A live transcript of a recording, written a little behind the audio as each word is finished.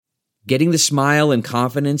Getting the smile and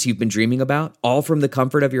confidence you've been dreaming about, all from the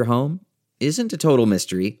comfort of your home, isn't a total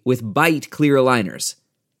mystery with Byte clear aligners.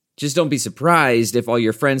 Just don't be surprised if all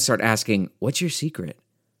your friends start asking, "What's your secret?"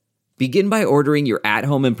 Begin by ordering your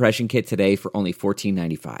at-home impression kit today for only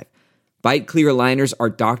 $14.95. Byte clear aligners are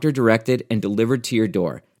doctor-directed and delivered to your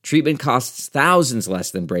door. Treatment costs thousands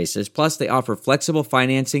less than braces, plus they offer flexible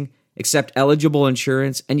financing, accept eligible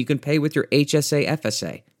insurance, and you can pay with your HSA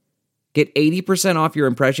FSA. Get 80% off your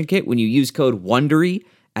impression kit when you use code WONDERY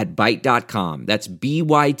at Byte.com. That's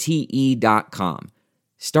BYTE.com.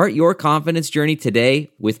 Start your confidence journey today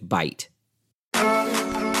with Byte.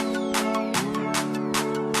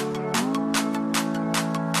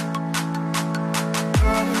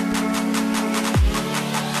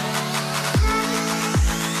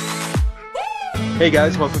 Hey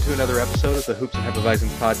guys, welcome to another episode of the Hoops and Hypervising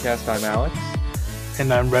podcast. I'm Alex.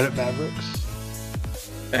 And I'm Reddit Mavericks.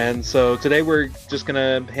 And so today we're just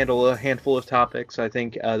going to handle a handful of topics. I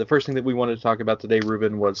think the first thing that we wanted to talk about today,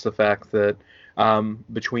 Ruben, was the fact that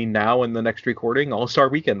between now and the next recording, All-Star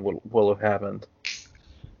Weekend will have happened.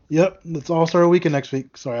 Yep, it's All-Star Weekend next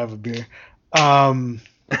week. Sorry, I have a beer. Yeah. What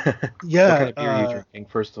kind of beer are you drinking,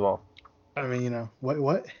 first of all? I mean, you know,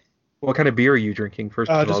 what? What kind of beer are you drinking, first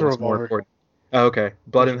of all? Just a Revolver. Oh, okay.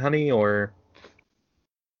 Blood and Honey, or?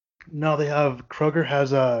 No, they have, Kroger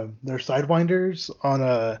has their Sidewinders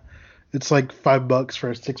on it's like $5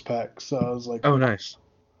 for a 6-pack. So I was like, oh, nice.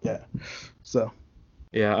 Yeah. So.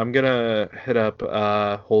 Yeah, I'm gonna hit up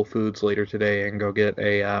Whole Foods later today and go get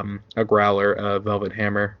a growler of Velvet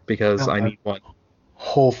Hammer because I need one.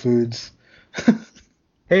 Whole Foods.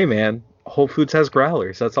 Hey man, Whole Foods has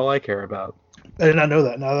growlers. That's all I care about. I did not know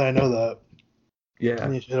that. Now that I know that, yeah, I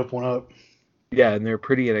need to hit up one up. Yeah, and they're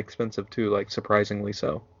pretty inexpensive too, like surprisingly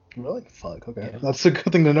so. Really? Fuck. Okay, yeah. That's a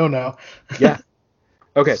good thing to know now. Yeah.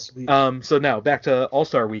 Okay. Sweet. So now back to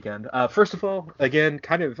All-Star Weekend. First of all, again,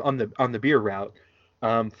 kind of on the beer route.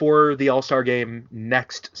 For the All-Star game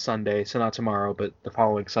next Sunday, so not tomorrow, but the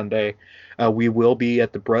following Sunday, we will be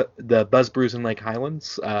at the Buzz Brews in Lake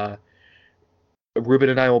Highlands. Ruben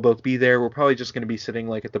and I will both be there. We're probably just going to be sitting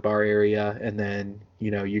like at the bar area, and then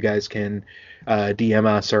you guys can DM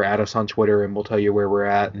us or add us on Twitter, and we'll tell you where we're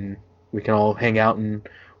at, and we can all hang out and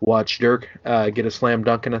watch Dirk get a slam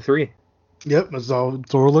dunk and a 3. Yep, that's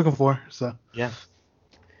what we're looking for. So yeah.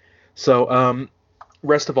 So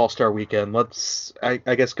rest of All-Star Weekend, let's I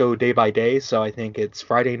guess go day by day. So I think it's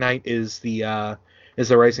Friday night is the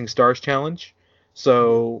Rising Stars Challenge.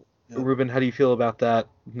 So yep. Ruben, how do you feel about that,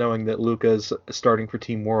 knowing that Luka's starting for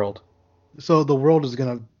Team World? So the World is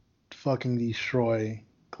gonna fucking destroy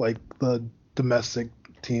like the domestic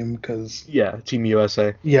team because Team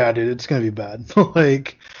USA. Yeah, dude, it's gonna be bad.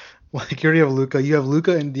 like you already have Luka. You have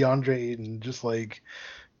Luka and DeAndre Ayton. Just like,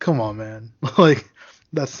 come on, man. Like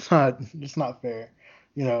it's not fair.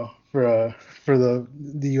 For the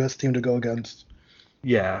U.S. team to go against.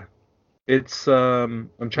 Yeah, it's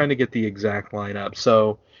I'm trying to get the exact lineup.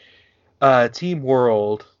 So, Team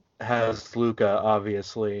World has Luka,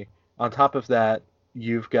 obviously. On top of that,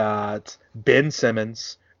 you've got Ben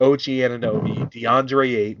Simmons, OG Anunoby,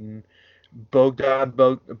 DeAndre Ayton, Bogdan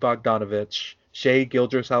Bogdanovic, Shai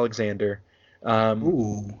Gilgeous-Alexander.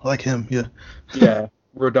 Ooh, I like him. Yeah. Yeah,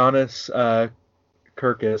 Rodions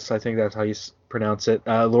Kurucs, I think that's how you pronounce it.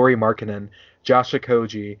 Lauri Markkanen, Josh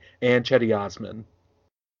Okogie, and Cedi Osman.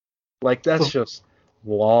 Like, that's just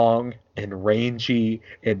long and rangy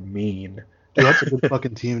and mean. Dude, that's a good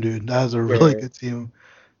fucking team, dude. That is a really good team.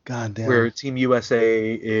 God damn. Where Team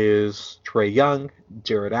USA is Trae Young,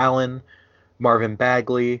 Jared Allen, Marvin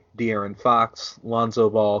Bagley, De'Aaron Fox, Lonzo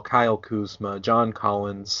Ball, Kyle Kuzma, John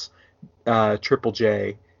Collins, Triple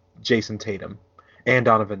J, Jason Tatum, and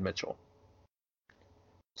Donovan Mitchell.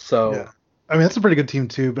 So, yeah. I mean, that's a pretty good team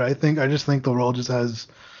too, but I just think the World just has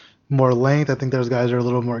more length. I think those guys are a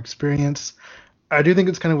little more experienced. I do think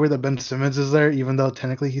it's kind of weird that Ben Simmons is there, even though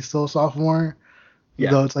technically he's still a sophomore.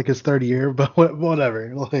 Yeah. Though it's like his third year, but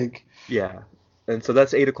whatever. Like. Yeah, and so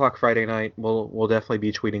that's 8:00 Friday night. We'll definitely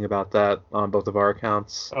be tweeting about that on both of our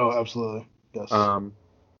accounts. Oh, absolutely. Yes.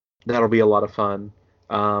 That'll be a lot of fun.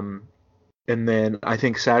 And then I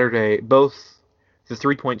think Saturday, both the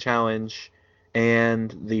 3-point challenge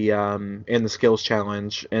and the skills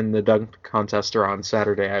challenge and the dunk contest are on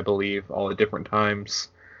Saturday, I believe, all at different times.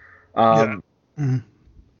 Yeah.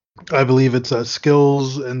 Mm-hmm. I believe it's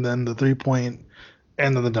skills and then the 3-point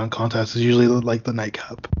and then the dunk contest is usually like the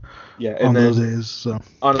nightcap. Yeah, and on then, those days. So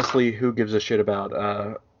honestly, who gives a shit about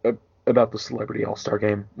the Celebrity All-Star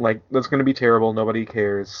Game? Like, that's going to be terrible. Nobody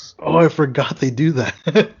cares. Oh, I forgot they do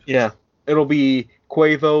that. Yeah, it'll be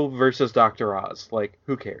Quavo versus Dr. Oz. Like,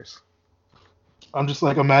 who cares? I'm just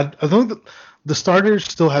like, I'm mad. I think the starters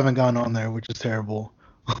still haven't gone on there, which is terrible.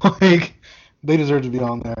 Like, they deserve to be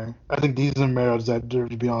on there. I think Dees and Merritt deserve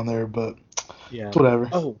to be on there, but Yeah. it's whatever.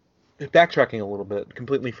 Oh, backtracking a little bit,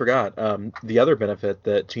 completely forgot. The other benefit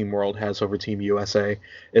that Team World has over Team USA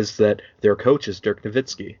is that their coach is Dirk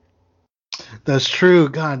Nowitzki. That's true.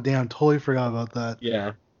 God damn, totally forgot about that.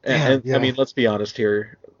 Yeah. Damn, And yeah. I mean, let's be honest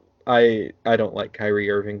here. I don't like Kyrie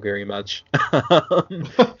Irving very much.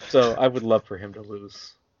 So I would love for him to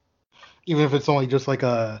lose. Even if it's only just like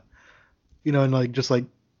a, in like just like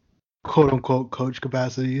quote unquote coach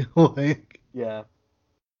capacity, like. Yeah.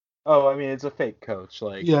 Oh, I mean, it's a fake coach.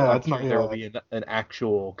 Like, Yeah, I'm it's not. sure there will Yeah, be an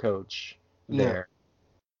actual coach yeah. there.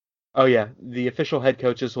 Oh yeah, the official head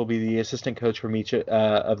coaches will be the assistant coach from each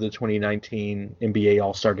of the 2019 NBA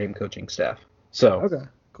All-Star Game coaching staff. So, Okay,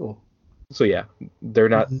 cool. so yeah, they're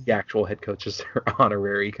not Mhm. the actual head coaches; they're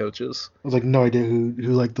honorary coaches. I was like, no idea who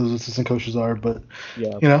like those assistant coaches are, but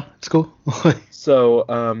Yeah. it's cool. So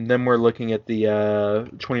then we're looking at the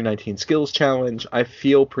 2019 Skills Challenge. I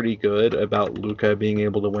feel pretty good about Luka being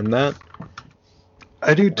able to win that.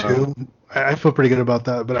 I do too. I feel pretty good about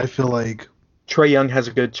that, but I feel like Trae Young has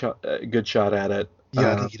a good shot at it.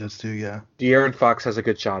 I think he does too. Yeah. De'Aaron Fox has a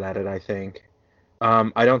good shot at it, I think.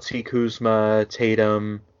 I don't see Kuzma,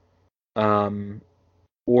 Tatum,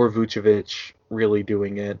 or Vucevic really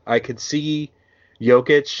doing it. I could see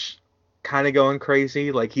Jokic kind of going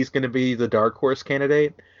crazy, like he's going to be the dark horse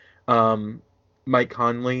candidate. Mike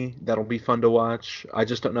Conley, that'll be fun to watch. I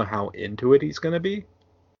just don't know how into it he's going to be.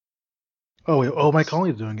 Oh wait. Oh, Mike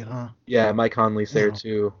Conley's doing it, huh? Yeah, Mike Conley's there Yeah.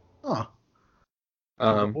 too. Oh. The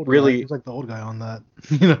old guy. Really, He's like the old guy on that.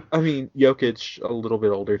 I mean, Jokic a little bit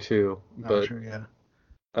older too, I'm but sure.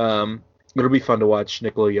 Yeah. it'll be fun to watch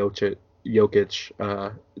Nikola Jokic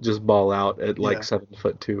just ball out at like Yeah.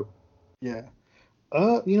 7'2". Yeah.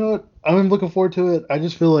 You know what? I'm looking forward to it. I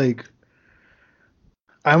just feel like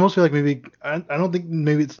I almost feel like maybe I don't think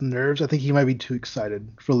maybe it's nerves. I think he might be too excited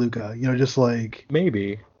for Luca. Just like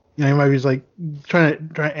Maybe. he might be just like trying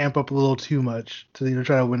to amp up a little too much to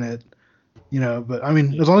try to win it. But I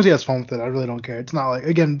mean, as long as he has fun with it, I really don't care. It's not like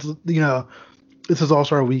again, this is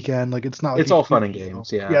All-Star weekend. Like it's not like It's a all fun and huge deal.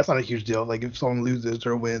 games, yeah. Yeah, it's not a huge deal. Like if someone loses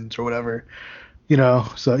or wins or whatever,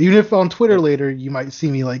 So even if on Twitter later you might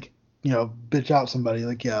see me like, bitch out somebody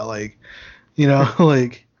like like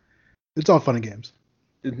it's all fun and games.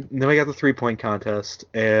 Then we got the 3-point contest,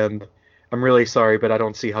 and I'm really sorry, but I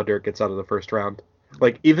don't see how Dirk gets out of the first round.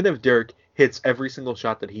 Like, even if Dirk hits every single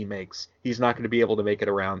shot that he makes, he's not going to be able to make it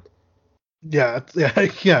around. Yeah,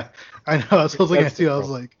 yeah. I know. I was looking That's at the you. I was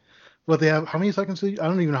problem. like, what they have? How many seconds? I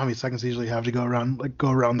don't even know how many seconds they usually have to go around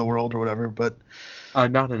the world or whatever. But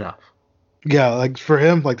Not enough. yeah, like for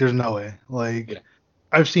him, like there's no way. Like Yeah.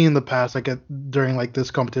 I've seen in the past, like during like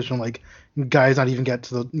this competition, like guys not even get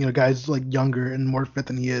to the guys like younger and more fit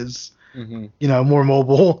than he is, Hmm. more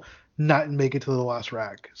mobile, not make it to the last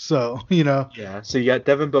rack. So Yeah, so you got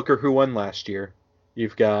Devin Booker, who won last year.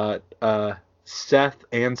 You've got Seth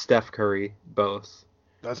and Steph Curry, both.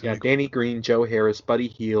 that's You gonna got be Danny Green, Joe Harris, Buddy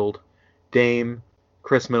Hield, Dame,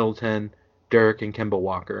 Chris Middleton, Dirk, and Kemba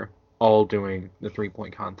Walker, all doing the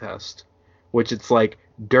 3-point contest. Which it's like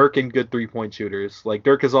Dirk and good 3-point shooters. Like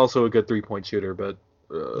Dirk is also a good 3-point shooter, but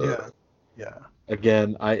cool. Yeah.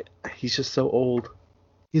 again, he's just so old.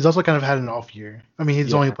 He's also kind of had an off year. I mean, he's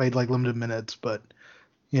Yeah. only played like limited minutes, but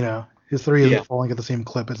his three isn't Yeah. falling at the same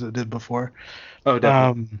clip as it did before. Oh,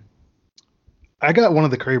 definitely. I got one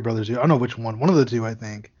of the Curry brothers here. I don't know which one. One of the two, I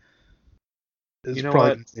think, is You know probably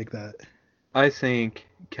what? gonna take that. I think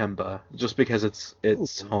Kemba, just because it's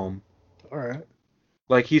Ooh. home. All right.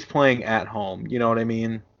 Like he's playing at home. You know what I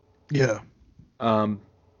mean? Yeah.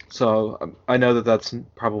 So I know that that's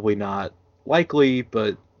probably not likely,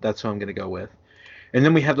 but that's who I'm gonna go with. And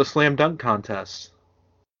then we have the slam dunk contest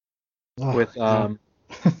Oh, with yeah.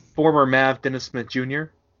 former Mav Dennis Smith Jr.,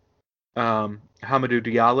 Hamidou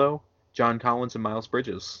Diallo, John Collins, and Miles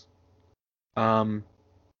Bridges. I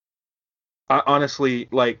honestly,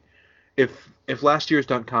 like, if last year's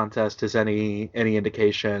dunk contest is any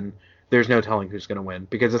indication, there's no telling who's going to win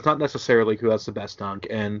because it's not necessarily who has the best dunk.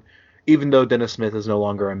 And even though Dennis Smith is no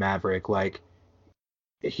longer a Maverick, like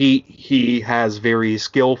he has very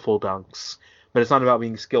skillful dunks, but it's not about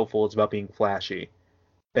being skillful; it's about being flashy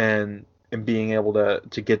and being able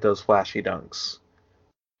to get those flashy dunks.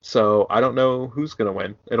 So I don't know who's gonna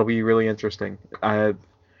win. It'll be really interesting.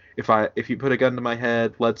 If you put a gun to my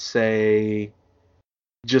head, let's say,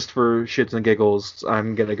 just for shits and giggles,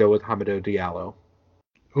 I'm gonna go with Hamidou Diallo.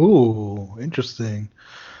 Ooh, interesting.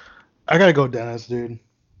 I gotta go Dennis, dude.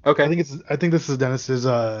 Okay, I think this is Dennis's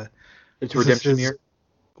it's this is redemption his- year.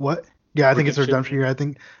 What? Yeah, I think it's a redemption year. I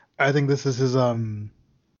think this is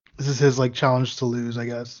his like challenge to lose, I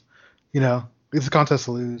guess. It's a contest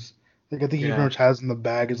to lose. Like I think he pretty Yeah. much has in the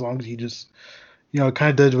bag as long as he just kind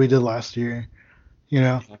of did what he did last year. You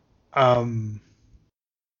know. Yeah.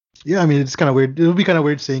 Yeah, I mean it's kind of weird. It'll be kind of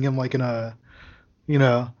weird seeing him like in a in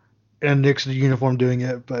a Knicks uniform doing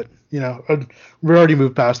it, but we're already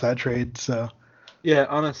moved past that trade, so. Yeah,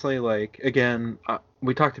 honestly, like again,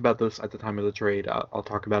 we talked about this at the time of the trade. I'll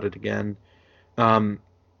talk about it again. Um,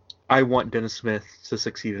 I want Dennis Smith to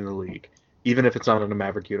succeed in the league, even if it's not in a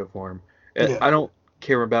Maverick uniform. Yeah. I don't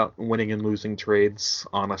care about winning and losing trades,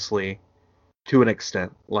 honestly, to an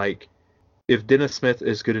extent. Like, if Dennis Smith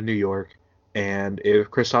is good in New York, and if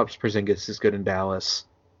Kristaps Porzingis is good in Dallas,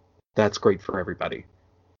 that's great for everybody.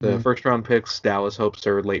 The first round picks, Dallas hopes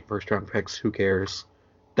are late first round picks. Who cares?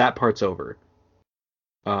 That part's over.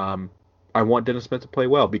 I want Dennis Smith to play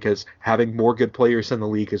well because having more good players in the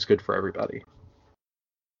league is good for everybody.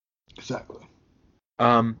 Exactly.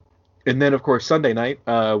 And then, of course, Sunday night,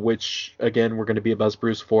 which, again, we're going to be a Buzz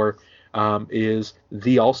Bruce for, is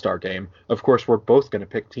the All-Star game. Of course, we're both going to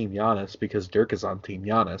pick Team Giannis because Dirk is on Team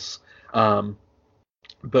Giannis.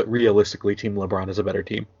 But realistically, Team LeBron is a better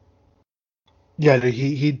team. Yeah,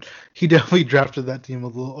 he definitely drafted that team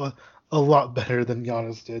a lot better than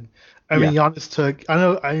Giannis did. I mean, Giannis took.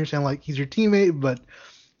 I understand like he's your teammate, but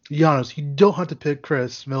Giannis, you don't have to pick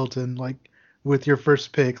Chris Middleton like with your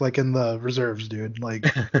first pick, like in the reserves, dude. Like,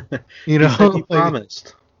 He said he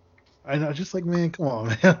promised. I know, just like man, come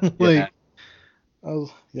on, man. Like,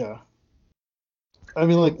 yeah. I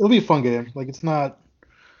mean, like it'll be a fun game. Like it's not.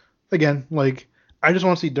 Again, like I just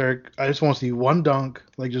want to see Dirk. I just want to see one dunk,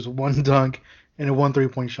 like just one dunk and a 1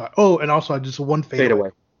 3-point shot. Oh, and also just one fadeaway.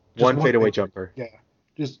 One fadeaway jumper. Yeah,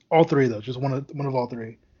 just all three though. Just one of all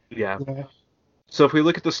three. Yeah. So if we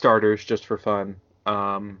look at the starters, just for fun,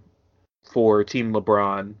 for Team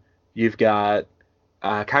LeBron, you've got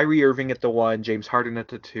Kyrie Irving at the 1, James Harden at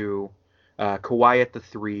the 2, Kawhi at the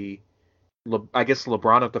 3, I guess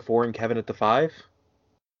LeBron at the 4, and Kevin at the 5.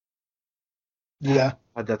 Yeah.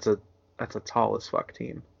 That's a tall as fuck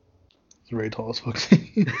team. It's a very tall as fuck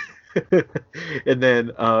team. And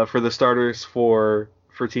then for the starters for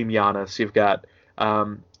Team Giannis, you've got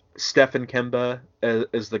Steph and Kemba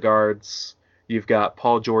as the guards. You've got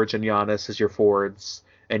Paul George and Giannis as your forwards,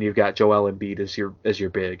 and you've got Joel Embiid as your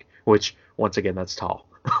big. Which once again, that's tall.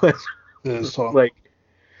 It is tall.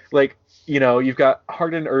 Like you've got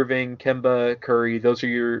Harden, Irving, Kemba, Curry. Those are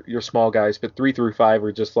your small guys, but 3 through 5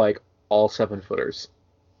 are just like all 7-footers.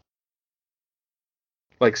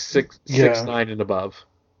 Like 6'9" and above.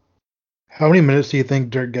 How many minutes do you think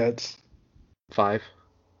Dirk gets? 5.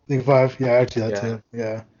 I think 5. Yeah, I see that too.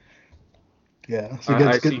 Yeah. Yeah. So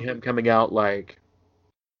I see him coming out like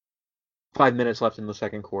 5 minutes left in the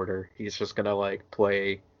second quarter. He's just gonna like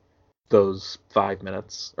play those 5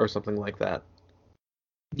 minutes or something like that.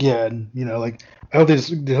 Yeah, and like I hope they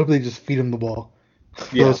just feed him the ball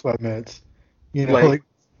for those 5 minutes.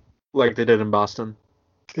 Like they did in Boston.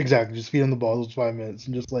 Exactly, just feed him the ball those 5 minutes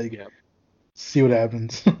and just see what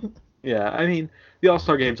happens. Yeah, I mean the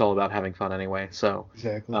All-Star Game's all about having fun anyway, so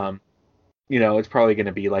exactly. It's probably going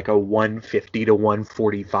to be like a 150 to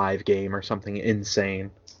 145 game or something insane.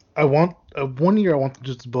 I want 1 year. I want them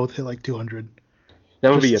just both hit like 200.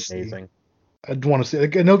 That would be amazing. I'd want to see.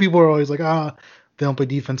 Like, I know people are always like, they don't play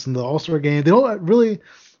defense in the All-Star game. They don't really.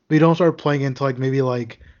 They don't start playing until like maybe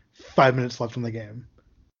like 5 minutes left in the game.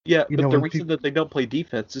 Yeah, but the reason that they don't play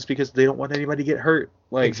defense is because they don't want anybody to get hurt.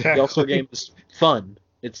 Like the All-Star game is fun.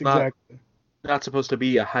 It's not supposed to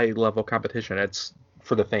be a high-level competition. It's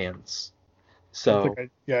for the fans. So I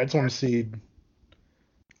just want to see.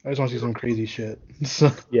 I just want to see some crazy shit.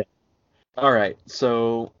 So. Yeah. All right.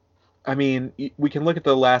 So, I mean, we can look at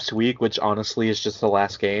the last week, which honestly is just the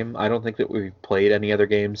last game. I don't think that we've played any other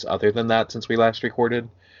games other than that since we last recorded.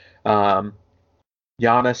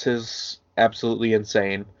 Giannis is absolutely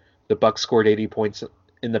insane. The Bucks scored 80 points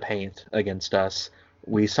in the paint against us.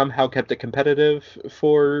 We somehow kept it competitive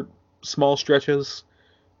for small stretches,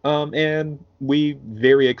 and we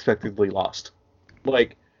very expectedly lost.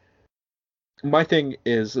 Like, my thing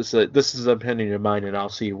is that this is an opinion of mine, and I'll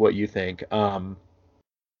see what you think. That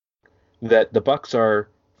the Bucks are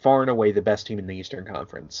far and away the best team in the Eastern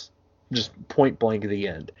Conference, just point blank at the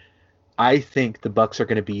end. I think the Bucks are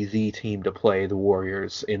going to be the team to play the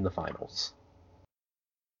Warriors in the finals.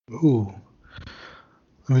 Ooh.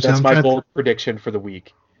 That's my bold prediction for the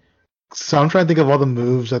week. So I'm trying to think of all the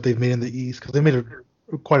moves that they've made in the East because they made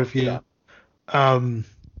quite a few. Yeah.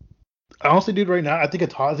 Honestly, dude, right now I think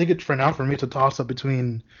it's for now for me it's a toss up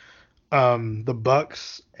between the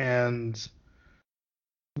Bucks and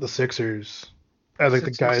the Sixers as like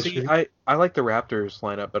the Sixers, guys. see, I like the Raptors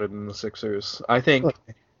lineup better than the Sixers. I think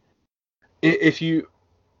if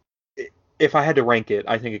I had to rank it,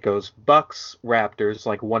 I think it goes Bucks, Raptors,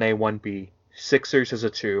 like 1A, 1B, Sixers is a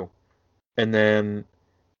 2, and then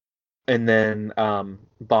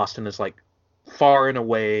Boston is like far and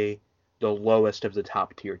away the lowest of the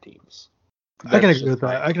top tier teams. I can agree with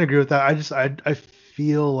that. I can agree with that. I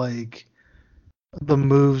feel like the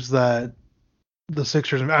moves that the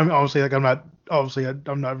Sixers. I'm obviously like I'm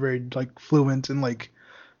not very like fluent in like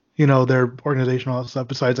their organizational stuff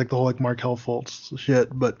besides like the whole like Markelle Fultz shit,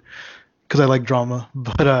 but because I like drama.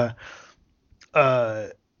 But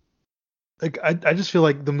like I just feel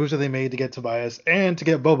like the moves that they made to get Tobias and to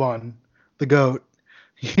get Boban, the GOAT,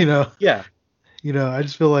 Yeah. I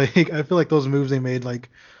just feel like those moves they made, like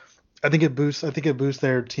I think it boosts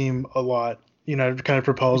their team a lot. Kind of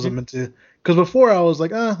propels them into, because before I was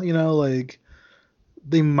like, like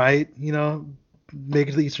they might, make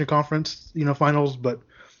it to the Eastern Conference, finals, but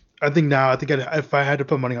I think now if I had to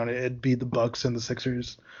put money on it, it'd be the Bucks and the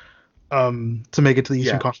Sixers, to make it to the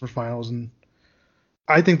Eastern Conference Finals. And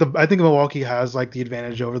I think Milwaukee has like the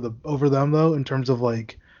advantage over them though, in terms of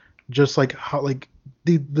like just like how like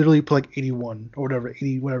they literally put like 81 or whatever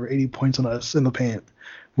 80 points on us in the paint,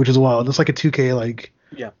 which is wild. It's like a 2K like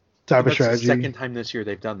type of strategy. The second time this year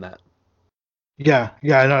they've done that. Yeah,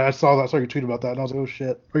 I know. I saw your tweet about that, and I was like, oh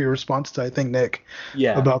shit, or your response to I think Nick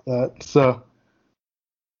about that. So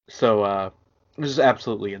this is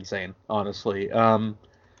absolutely insane, honestly. So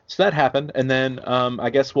that happened, and then I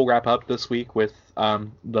guess we'll wrap up this week with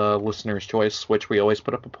the listener's choice, which we always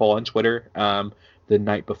put up a poll on Twitter the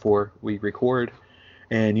night before we record,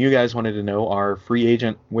 and you guys wanted to know our free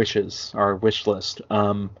agent wishes, our wish list.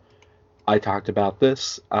 I talked about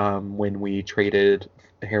this when we traded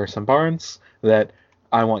Harrison Barnes, that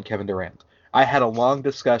I want Kevin Durant. I had a long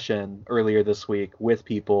discussion earlier this week with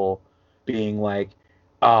people being like,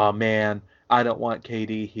 oh man, I don't want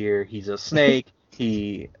KD here. He's a snake.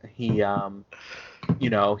 He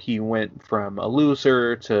went from a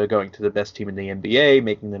loser to going to the best team in the NBA,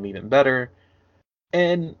 making them even better.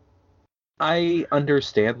 And I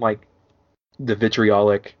understand like the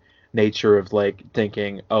vitriolic nature of like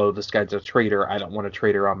thinking, oh, this guy's a traitor. I don't want a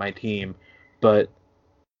traitor on my team. But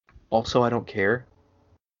also, I don't care.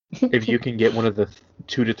 If you can get one of the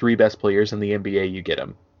 2 to 3 best players in the NBA, you get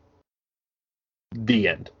him. The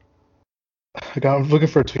end. I'm looking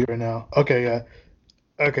for a tweet right now. Okay, yeah.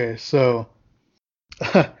 Okay, so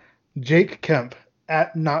Jake Kemp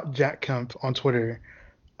at not Jack Kemp on Twitter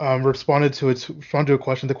responded to a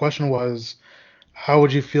question. The question was, how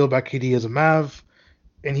would you feel about KD as a Mav?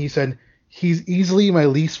 And he said, he's easily my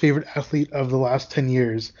least favorite athlete of the last 10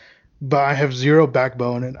 years, but I have zero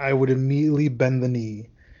backbone and I would immediately bend the knee,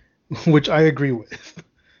 which I agree with.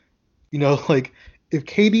 Like if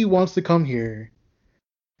KD wants to come here,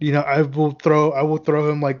 I will throw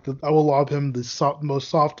him I will lob him the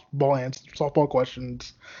most softball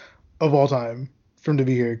questions of all time for him to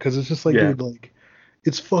be here, because it's just like, dude, like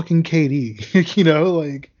it's fucking KD,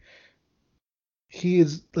 like he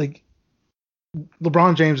is like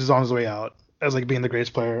LeBron James is on his way out as like being the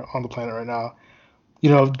greatest player on the planet right now.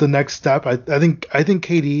 The next step, I think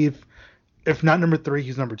KD, if not number 3,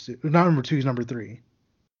 he's number 2. If not number 2, he's number 3.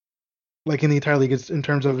 Like in the entire league, it's in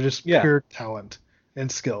terms of just pure talent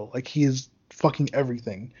and skill. Like he is fucking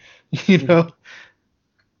everything.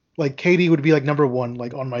 Like KD would be like number 1,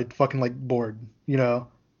 like on my fucking like board.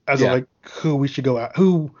 As of like who we should go at.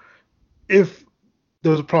 Who, if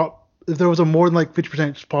there was a more than like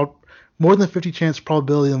 50% more than 50 chance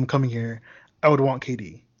probability of them coming here, I would want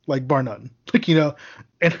KD, like bar none. Like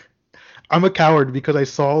and I'm a coward because I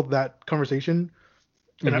saw that conversation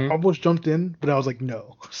and I almost jumped in, but I was like,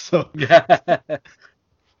 no. So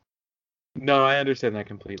no, I understand that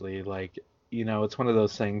completely. Like, it's one of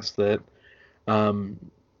those things that,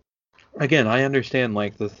 again, I understand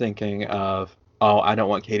like the thinking of, oh, I don't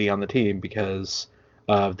want KD on the team because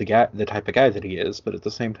of the type of guy that he is, but at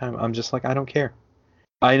the same time, I'm just like, I don't care.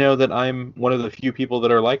 I know that I'm one of the few people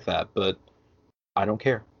that are like that, but I don't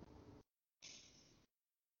care.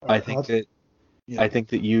 I think that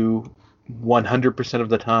you 100% of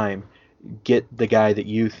the time get the guy that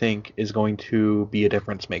you think is going to be a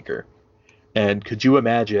difference maker. And could you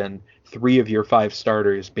imagine 3 of your 5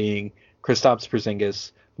 starters being Kristaps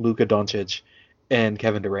Porzingis, Luka Doncic, and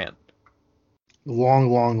Kevin Durant? Long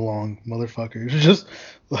motherfuckers. Just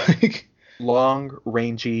like long,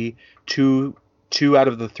 rangy. Two out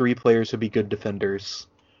of the 3 players would be good defenders.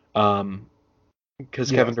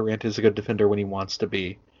 Because Kevin Durant is a good defender when he wants to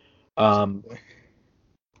be. And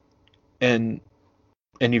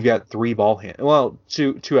And you've got 3 ball hand. Well,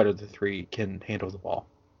 two out of the 3 can handle the ball.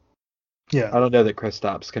 Yeah. I don't know that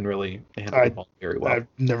Kristaps can really handle the ball very well. I've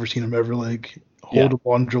never seen him ever like hold the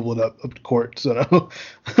ball and dribble it up the court. So no.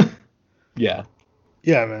 Yeah.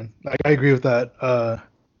 Yeah, man. I agree with that.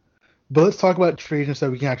 But let's talk about free agents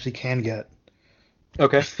that we can get.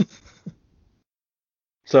 Okay.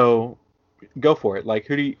 So, go for it. Like,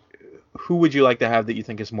 who would you like to have that you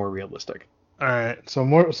think is more realistic? All right.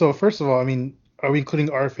 So first of all, I mean, are we including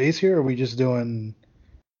RFAs here, or are we just doing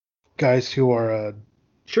guys who are?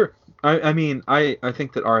 Sure. I mean, I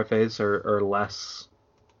think that RFAs are less.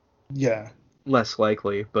 Yeah. Less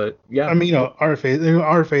likely, but yeah. I mean,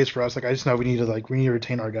 RFAs for us. Like, I just know we need to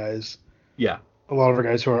retain our guys. Yeah. A lot of our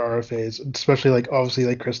guys who are RFAs, especially like obviously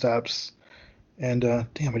like Kristaps, and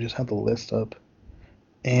damn, I just had the list up.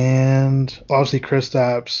 And obviously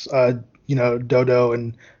Kristaps, Dodo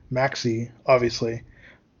and Maxi, obviously.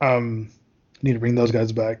 Need to bring those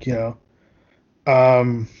guys back,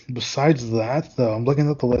 Besides that, though, I'm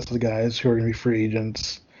looking at the list of the guys who are going to be free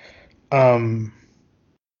agents.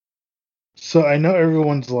 So I know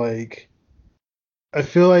everyone's like, I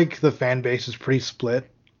feel like the fan base is pretty split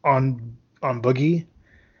on Boogie.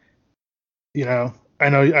 I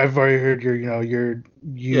know I've already heard you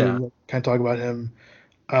kind of talk about him.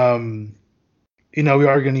 We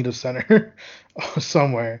are gonna need a center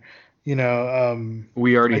somewhere. We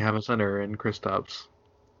already have a center in Kristaps.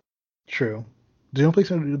 True. Do you play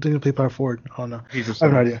center? Do you play power forward? Oh no, He's a I have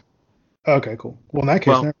center. no idea. Okay, cool. Well, in that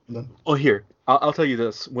case, never mind then. Well, here I'll tell you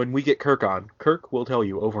this: when we get Kirk on, Kirk will tell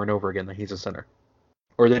you over and over again that he's a center,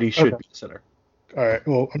 or that he should be a center. All right.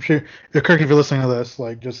 Well, I'm sure Kirk, if you're listening to this,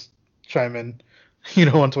 like, just chime in,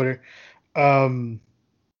 on Twitter. Damn,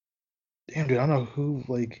 dude, I don't know who,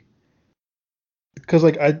 like, because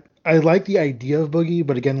like I like the idea of Boogie,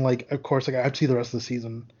 but again, like, of course, like, I have to see the rest of the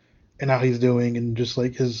season and how he's doing and just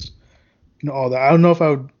like his, all that. I don't know if I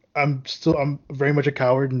would. I'm very much a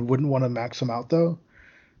coward and wouldn't want to max him out though,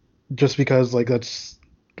 just because like that's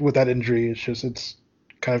with that injury, it's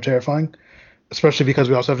kind of terrifying, especially because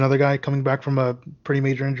we also have another guy coming back from a pretty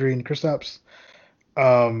major injury in Kristaps.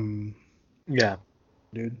 Yeah,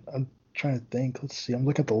 dude, I'm trying to think. Let's see. I'm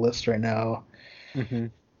looking at the list right now. Mm-hmm.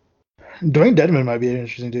 Dwayne Dedman might be an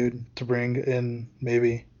interesting dude to bring in,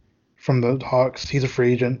 maybe from the Hawks. He's a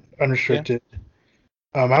free agent, unrestricted. Yeah.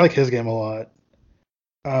 I like his game a lot.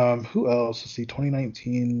 Who else? Let's see.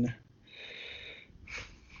 2019.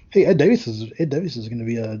 Hey, Ed Davis is gonna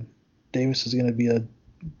be a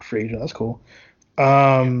free agent. That's cool.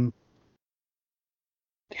 Damn,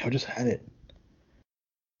 I just had it.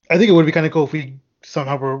 I think it would be kind of cool if we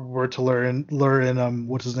somehow were to lure in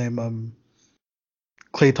what's his name,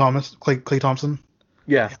 Klay Thompson.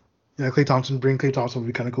 Yeah, Klay Thompson. Bring Klay Thompson would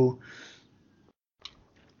be kind of cool.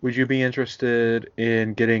 Would you be interested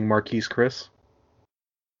in getting Marquise Chris?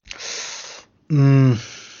 Who's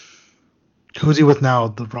he with now?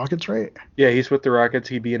 The Rockets, right? Yeah, he's with the Rockets.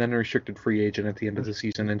 He'd be an unrestricted free agent at the end of the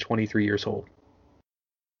season and 23 years old.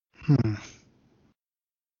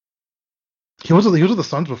 He was with the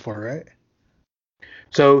Suns before, right?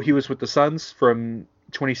 So he was with the Suns from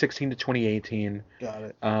 2016 to 2018. Got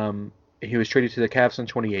it. He was traded to the Cavs in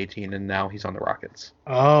 2018, and now he's on the Rockets.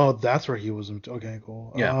 Oh, that's where he was. Okay,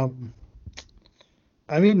 cool. Yeah.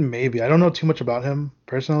 I mean, maybe. I don't know too much about him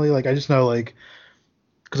personally. Like, I just know, like,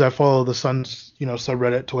 because I follow the Suns,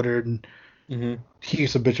 subreddit, Twitter, and he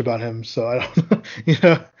used to bitch about him. So I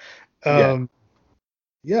don't,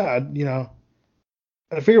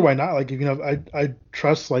 I figure why not? Like, I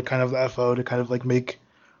trust like kind of the FO to kind of like make.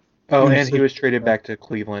 Oh, and he was traded back to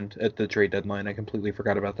Cleveland at the trade deadline. I completely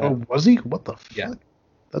forgot about that. Oh, was he? What the fuck? Yeah.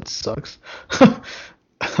 That sucks.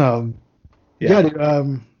 Yeah, dude,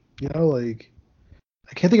 like,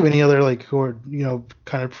 I can't think of any other like who are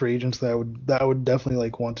kind of free agents that would definitely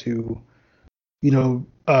like want to,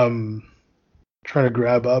 try to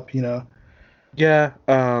grab up. Yeah.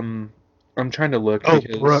 I'm trying to look. Oh,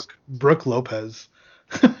 Brooke Lopez.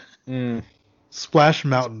 Splash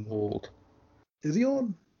Mountain. He's old. Is he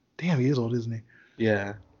old? Damn, he is old, isn't he?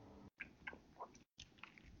 Yeah.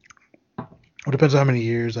 Well, depends on how many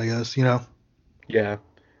years, I guess. Yeah.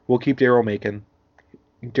 We'll keep Daryl Macon.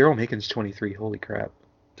 Daryl Macon's 23. Holy crap.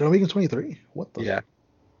 Daryl Macon's 23? What the? Yeah.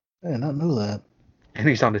 I did not know that. And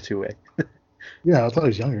he's on the two-way. Yeah, I thought he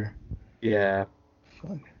was younger. Yeah.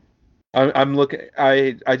 Fuck. I'm looking.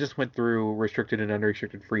 I just went through restricted and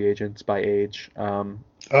unrestricted free agents by age. Oh,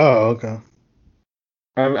 okay.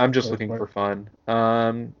 I'm just looking for fun.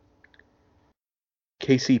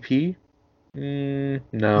 KCP?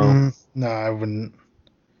 No. No, I wouldn't.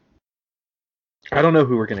 I don't know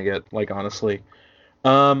who we're gonna get. Like, honestly.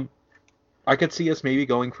 I could see us maybe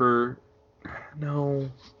going for. No,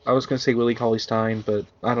 I was gonna say Willie Cauley-Stein, but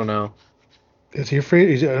I don't know. Is he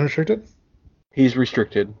free? Is he unrestricted? He's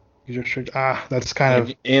restricted. He's restricted. That's kind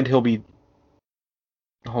of. And he'll be.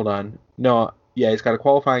 Hold on. No, yeah, he's got a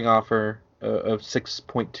qualifying offer of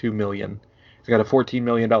 $6.2 million. He's got a $14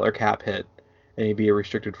 million cap hit, and he'd be a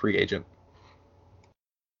restricted free agent.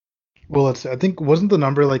 Well, I think wasn't the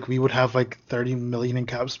number like we would have like 30 million in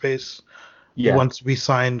cap space once we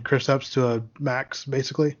sign Kristaps to a max,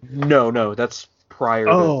 basically? No, that's prior.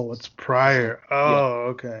 It's prior.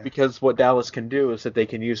 Okay. Because what Dallas can do is that they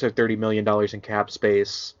can use their $30 million in cap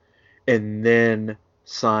space and then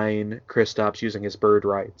sign Kristaps using his bird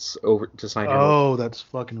rights over to sign him. Oh, that's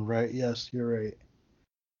fucking right. Yes, you're right.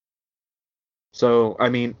 So, I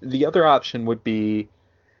mean, the other option would be,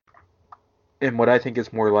 and what I think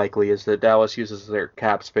is more likely, is that Dallas uses their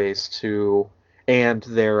cap space and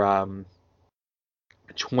their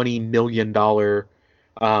 $20 million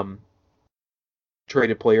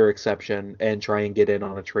traded player exception and try and get in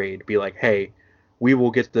on a trade. Be like, hey, we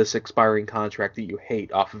will get this expiring contract that you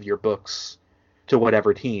hate off of your books to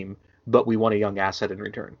whatever team, but we want a young asset in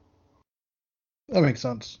return. That makes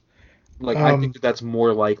sense. Like, I think that's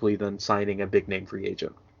more likely than signing a big name free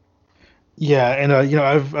agent. Yeah, and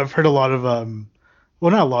I've heard a lot of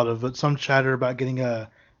well, not a lot of, but some chatter about getting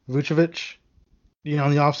Vucevic, in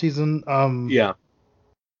the offseason. Yeah.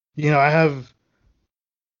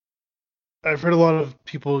 I've heard a lot of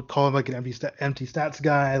people call him like an empty stats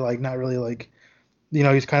guy, like not really like,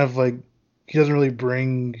 he's kind of like, he doesn't really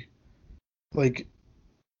bring like,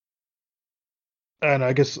 and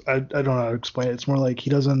I guess I don't know how to explain it. It's more like he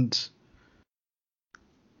doesn't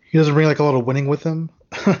bring like a lot of winning with him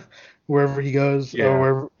wherever he goes,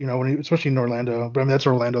 or wherever, especially in Orlando. But I mean, that's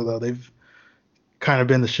Orlando though. They've kind of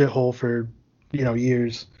been the shithole for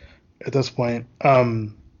years at this point.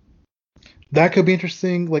 That could be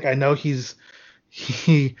interesting. Like, I know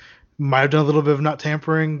he might have done a little bit of not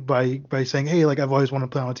tampering by saying, hey, like, I've always wanted to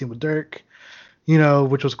play on a team with Dirk,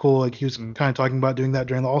 which was cool. Like, he was kind of talking about doing that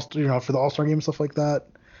during the All-Star, for the All-Star game and stuff like that.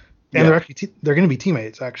 And they're going to be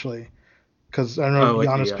teammates, actually, because I don't know if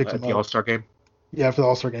Giannis picked him up. The All-Star game? Yeah, for the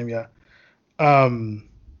All-Star game, yeah. I mean,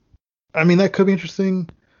 that could be interesting.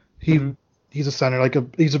 He's a center,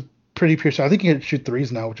 he's a pretty pure shot. I think he can shoot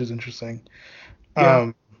threes now, which is interesting.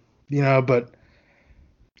 Yeah. But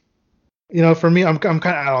for me, I'm kind of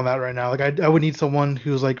out on that right now. Like, I would need someone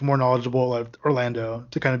who's like more knowledgeable of Orlando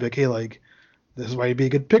to kind of be like, hey, like, this is why he'd be a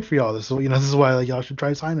good pick for y'all. This is why like y'all should try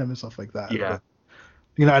to sign him and stuff like that. Yeah.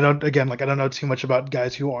 But, I don't know too much about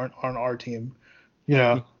guys who aren't on our team.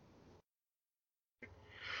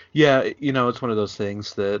 Yeah, it's one of those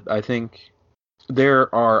things that I think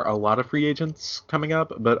there are a lot of free agents coming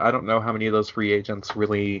up, but I don't know how many of those free agents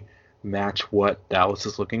really match what Dallas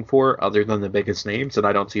is looking for other than the biggest names, and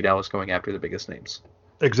I don't see Dallas going after the biggest names.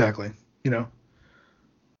 Exactly. KD,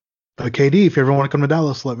 if you ever want to come to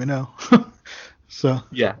Dallas, let me know. So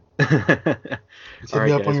yeah. All right,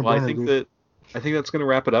 guys. Well, I think that's going to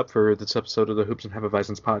wrap it up for this episode of the Hoops and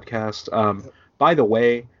Hefeweizens podcast. By the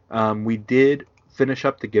way, we did finish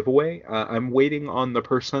up the giveaway. I'm waiting on the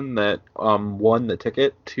person that won the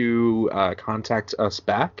ticket to contact us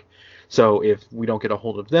back. So if we don't get a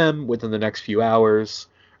hold of them within the next few hours,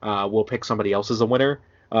 we'll pick somebody else as a winner.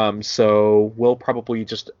 So we'll probably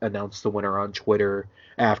just announce the winner on Twitter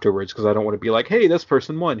afterwards, because I don't want to be like, hey, this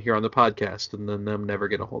person won here on the podcast, and then them never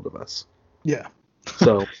get a hold of us. Yeah.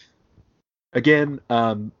 So again,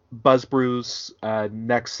 Buzz Brews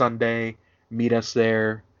next Sunday. Meet us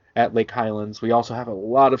there at Lake Highlands. We also have a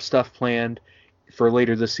lot of stuff planned for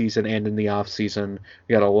later this season and in the off season.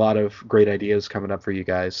 We got a lot of great ideas coming up for you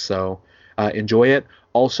guys, so enjoy it.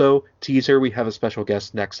 Also, teaser, we have a special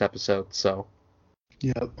guest next episode, so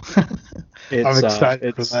yep. I'm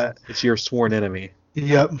excited for that. It's your sworn enemy.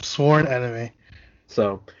 Yep, sworn enemy.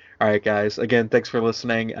 So, all right, guys. Again, thanks for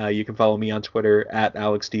listening. You can follow me on Twitter at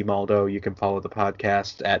Alex D. Maldo. You can follow the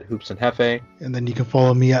podcast at Hoops and Hefe. And then you can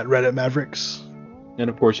follow me at Reddit Mavericks. And,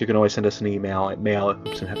 of course, you can always send us an email at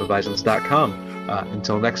mail@hoopsandhefeweizens.com.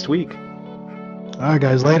 Until next week. All right,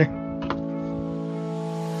 guys. Later.